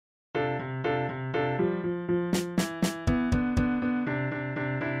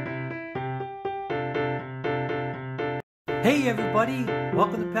Hey everybody,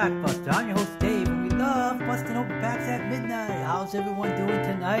 welcome to Pack Buster. I'm your host Dave, and we love busting open packs at midnight. How's everyone doing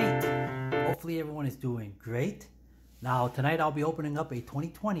tonight? Hopefully everyone is doing great. Now tonight I'll be opening up a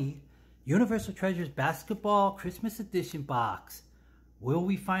 2020 Universal Treasures Basketball Christmas Edition box. Will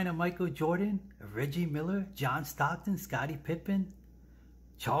we find a Michael Jordan, a Reggie Miller, John Stockton, Scottie Pippen,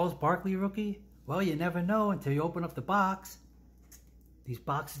 Charles Barkley rookie? Well, you never know until you open up the box. These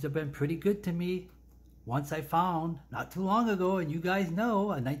boxes have been pretty good to me. Once I found, not too long ago, and you guys know,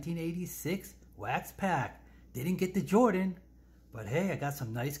 a 1986 wax pack. Didn't get the Jordan, but hey, I got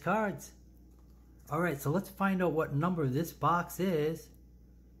some nice cards. Alright, so let's find out what number this box is.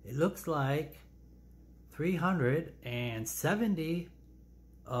 It looks like 370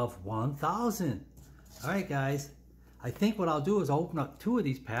 of 1,000. Alright guys, I think what I'll do is I'll open up 2 of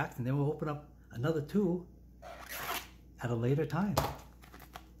these packs, and then we'll open up another 2 at a later time.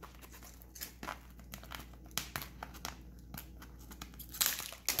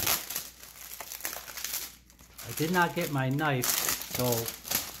 I did not get my knife, so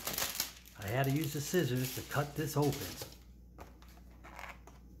I had to use the scissors to cut this open.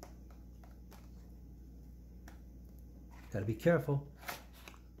 Gotta be careful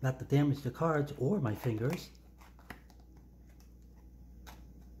not to damage the cards or my fingers.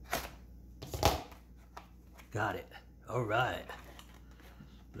 Got it. Alright.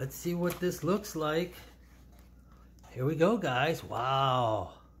 Let's see what this looks like. Here we go, guys.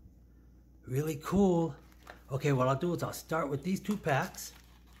 Wow. Really cool. Okay, what I'll do is I'll start with these 2 packs.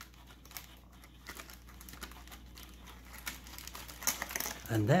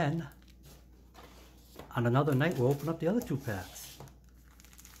 And then, on another night, we'll open up the other 2 packs.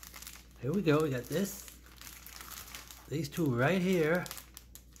 Here we go, we got these 2 right here.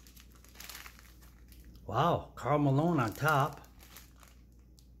 Wow, Karl Malone on top.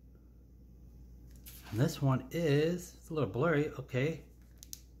 And this one is, it's a little blurry, okay.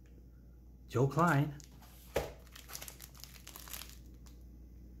 Joe Klein.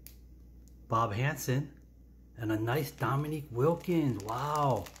 Bob Hansen, and a nice Dominique Wilkins.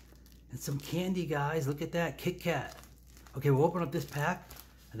 Wow. And some candy, guys. Look at that. Kit Kat. Okay, we'll open up this pack,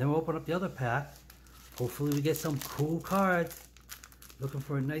 and then we'll open up the other pack. Hopefully we get some cool cards. Looking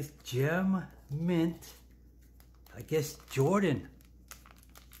for a nice gem mint. I guess Jordan.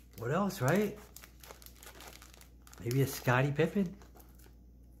 What else, right? Maybe a Scottie Pippen.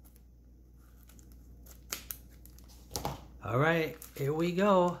 All right, here we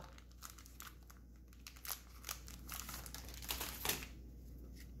go.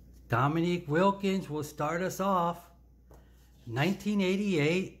 Dominique Wilkins will start us off.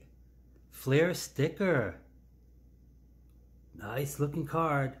 1988 Flair sticker. Nice looking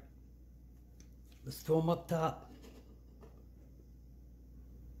card. Let's throw him up top.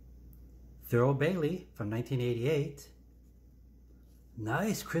 Thurl Bailey from 1988.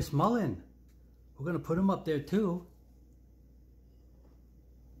 Nice, Chris Mullin. We're going to put him up there too.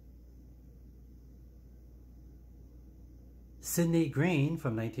 Sidney Green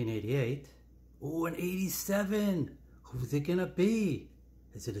from 1988. Oh, an 87. Who's it gonna be?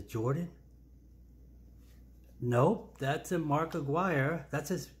 Is it a Jordan? Nope, that's a Mark Aguirre. That's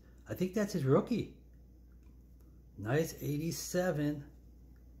his, I think that's his rookie. Nice 87.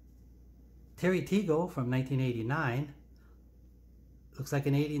 Terry Teagle from 1989. Looks like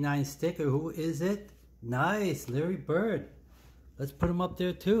an 89 sticker. Who is it? Nice, Larry Bird. Let's put him up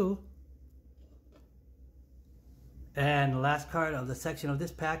there too. And the last card of the section of this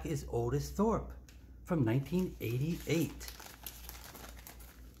pack is Otis Thorpe from 1988.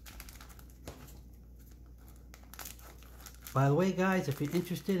 By the way, guys, if you're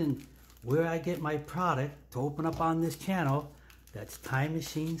interested in where I get my product to open up on this channel, that's Time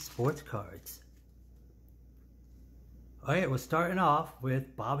Machine Sports Cards. Alright, we're starting off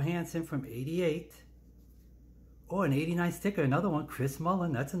with Bob Hansen from 88. Oh, an 89 sticker, another one, Chris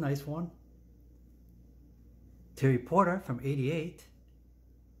Mullin, that's a nice one. Terry Porter from 88.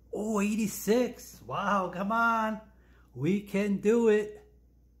 Oh, 86. Wow, come on. We can do it.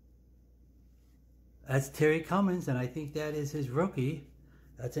 That's Terry Cummins, and I think that is his rookie.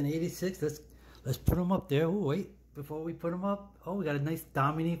 That's an 86. Let's put him up there. Oh, wait, before we put him up. Oh, we got a nice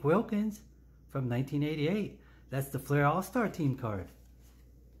Dominique Wilkins from 1988. That's the Flair All-Star Team card.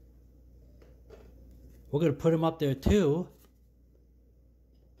 We're going to put him up there too.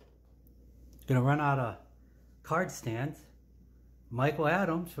 Going to run out of card stands. Michael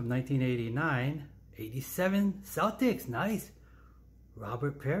Adams from 1989. 87 Celtics, nice.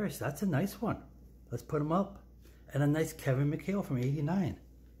 Robert Parrish, that's a nice one. Let's put him up. And a nice Kevin McHale from 89.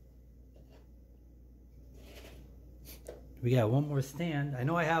 We got one more stand. I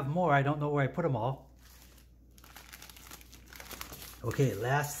know I have more. I don't know where I put them all. Okay,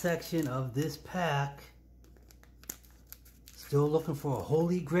 last section of this pack. Still looking for a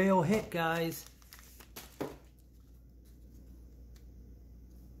Holy Grail hit, guys.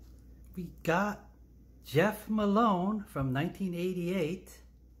 We got Jeff Malone from 1988.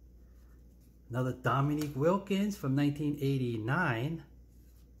 Another Dominique Wilkins from 1989.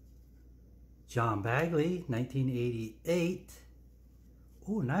 John Bagley, 1988.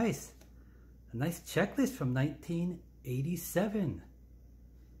 Oh, nice. A nice checklist from 1987.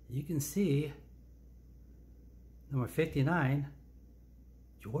 You can see number 59,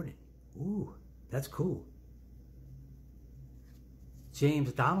 Jordan. Ooh, that's cool.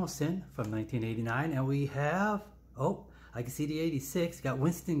 James Donaldson from 1989. And we have, oh, I can see the 86. Got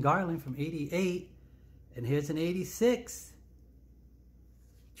Winston Garland from 88. And here's an 86.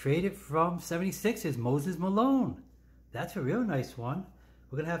 Traded from 76 is Moses Malone. That's a real nice one.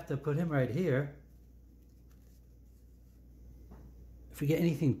 We're going to have to put him right here. If we get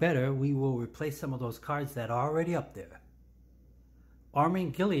anything better, we will replace some of those cards that are already up there.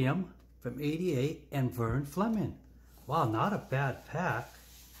 Armin Gilliam from 88 and Vern Fleming. Wow, not a bad pack.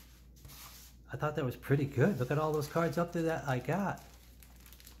 I thought that was pretty good. Look at all those cards up there that I got.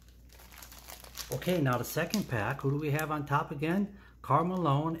 Okay, now the second pack. Who do we have on top again? Karl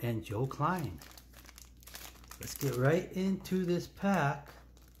Malone and Joe Klein. Let's get right into this pack.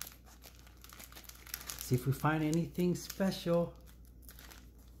 See if we find anything special.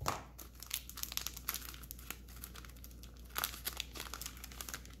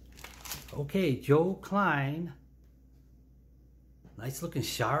 Okay, Joe Klein. Nice looking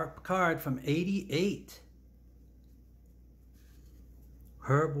sharp card from 88.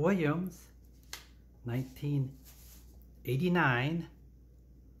 Herb Williams, 1989.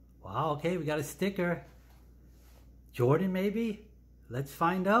 Wow, okay, we got a sticker. Jordan maybe? Let's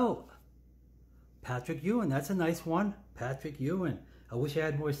find out. Patrick Ewing, that's a nice one. Patrick Ewing. I wish I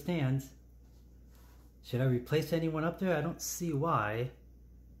had more stands. Should I replace anyone up there? I don't see why.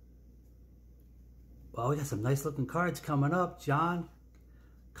 Well, we got some nice looking cards coming up. John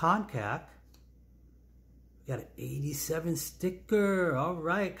Koncak. We got an 87 sticker. All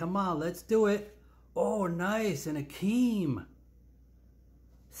right, come on, let's do it. Oh, nice, and Akeem.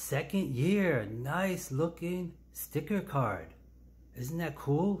 Second year, nice looking sticker card. Isn't that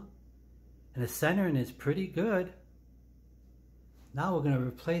cool? And the centering is pretty good. Now we're going to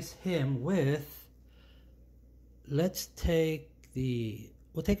replace him with, let's take the,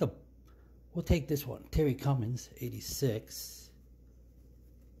 we'll take this one, Terry Cummins, 86.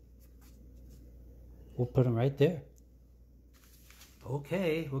 We'll put him right there.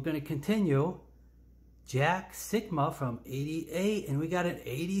 Okay, we're going to continue. Jack Sigma from 88, and we got an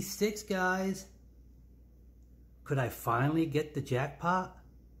 86, guys. Could I finally get the jackpot?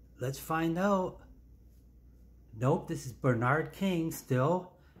 Let's find out. Nope, this is Bernard King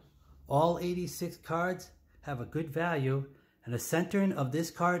still. All 86 cards have a good value. And the centering of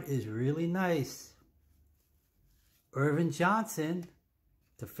this card is really nice. Irvin Johnson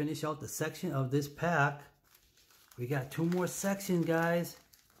to finish out the section of this pack. We got two more sections, guys.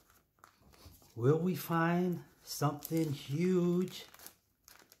 Will we find something huge?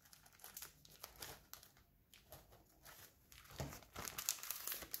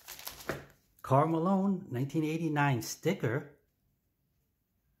 Karl Malone, 1989 sticker.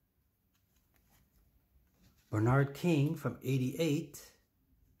 Bernard King from 88.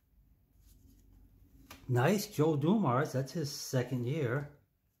 Nice, Joe Dumars, that's his second year.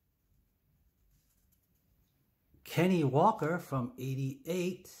 Kenny Walker from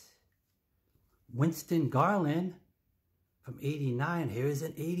 88. Winston Garland from 89. Here's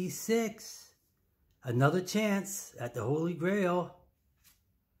an 86. Another chance at the Holy Grail.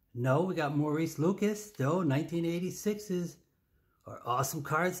 No, we got Maurice Lucas, still 1986s are awesome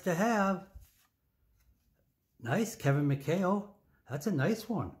cards to have. Nice, Kevin McHale. That's a nice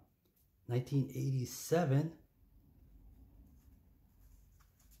one. 1987.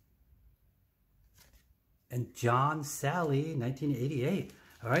 And John Sally, 1988.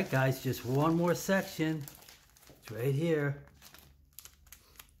 All right, guys, just one more section. It's right here.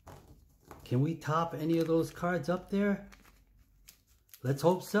 Can we top any of those cards up there? Let's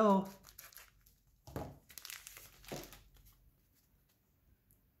hope so.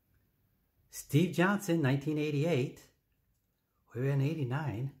 Steve Johnson, 1988. We're in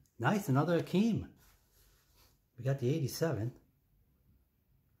 89. Nice, another Akeem. We got the 87.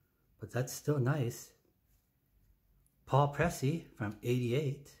 But that's still nice. Paul Pressey from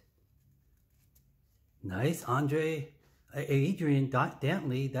 88. Nice. Adrian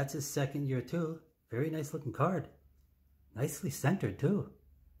Dantley, that's his second year too. Very nice looking card. Nicely centered too.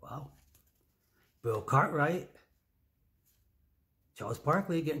 Wow. Bill Cartwright. Charles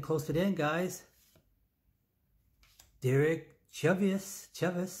Barkley getting close to the end, guys. Derek Chavis.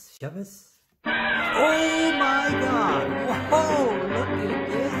 Oh my God! Whoa! Look at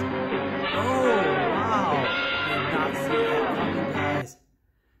this! Oh wow! Did not see that coming, guys.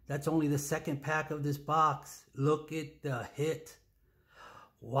 That's only the second pack of this box. Look at the hit.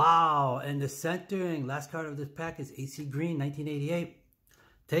 Wow! And the centering, last card of this pack is AC Green, 1988.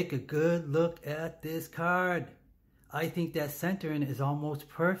 Take a good look at this card. I think that centering is almost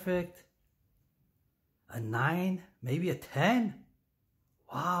perfect. A 9, maybe a 10.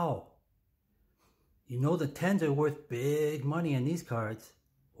 Wow. You know the 10s are worth big money in these cards.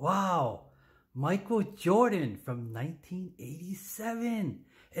 Wow. Michael Jordan from 1987.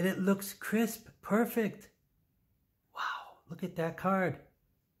 And it looks crisp, perfect. Wow, look at that card.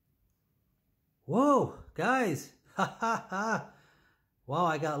 Whoa, guys. Ha ha ha. Wow,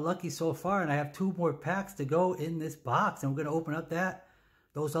 I got lucky so far, and I have 2 more packs to go in this box. And we're going to open up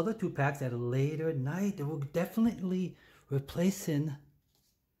those other 2 packs at a later night. And we're definitely replacing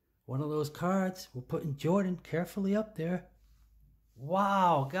one of those cards. We're putting Jordan carefully up there.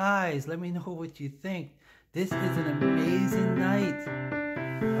 Wow, guys, let me know what you think. This is an amazing night.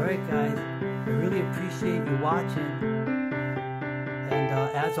 All right, guys, I really appreciate you watching. And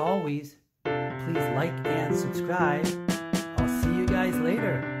as always, please like and subscribe. I'll see you guys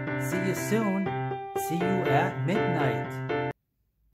later. See you soon. See you at midnight.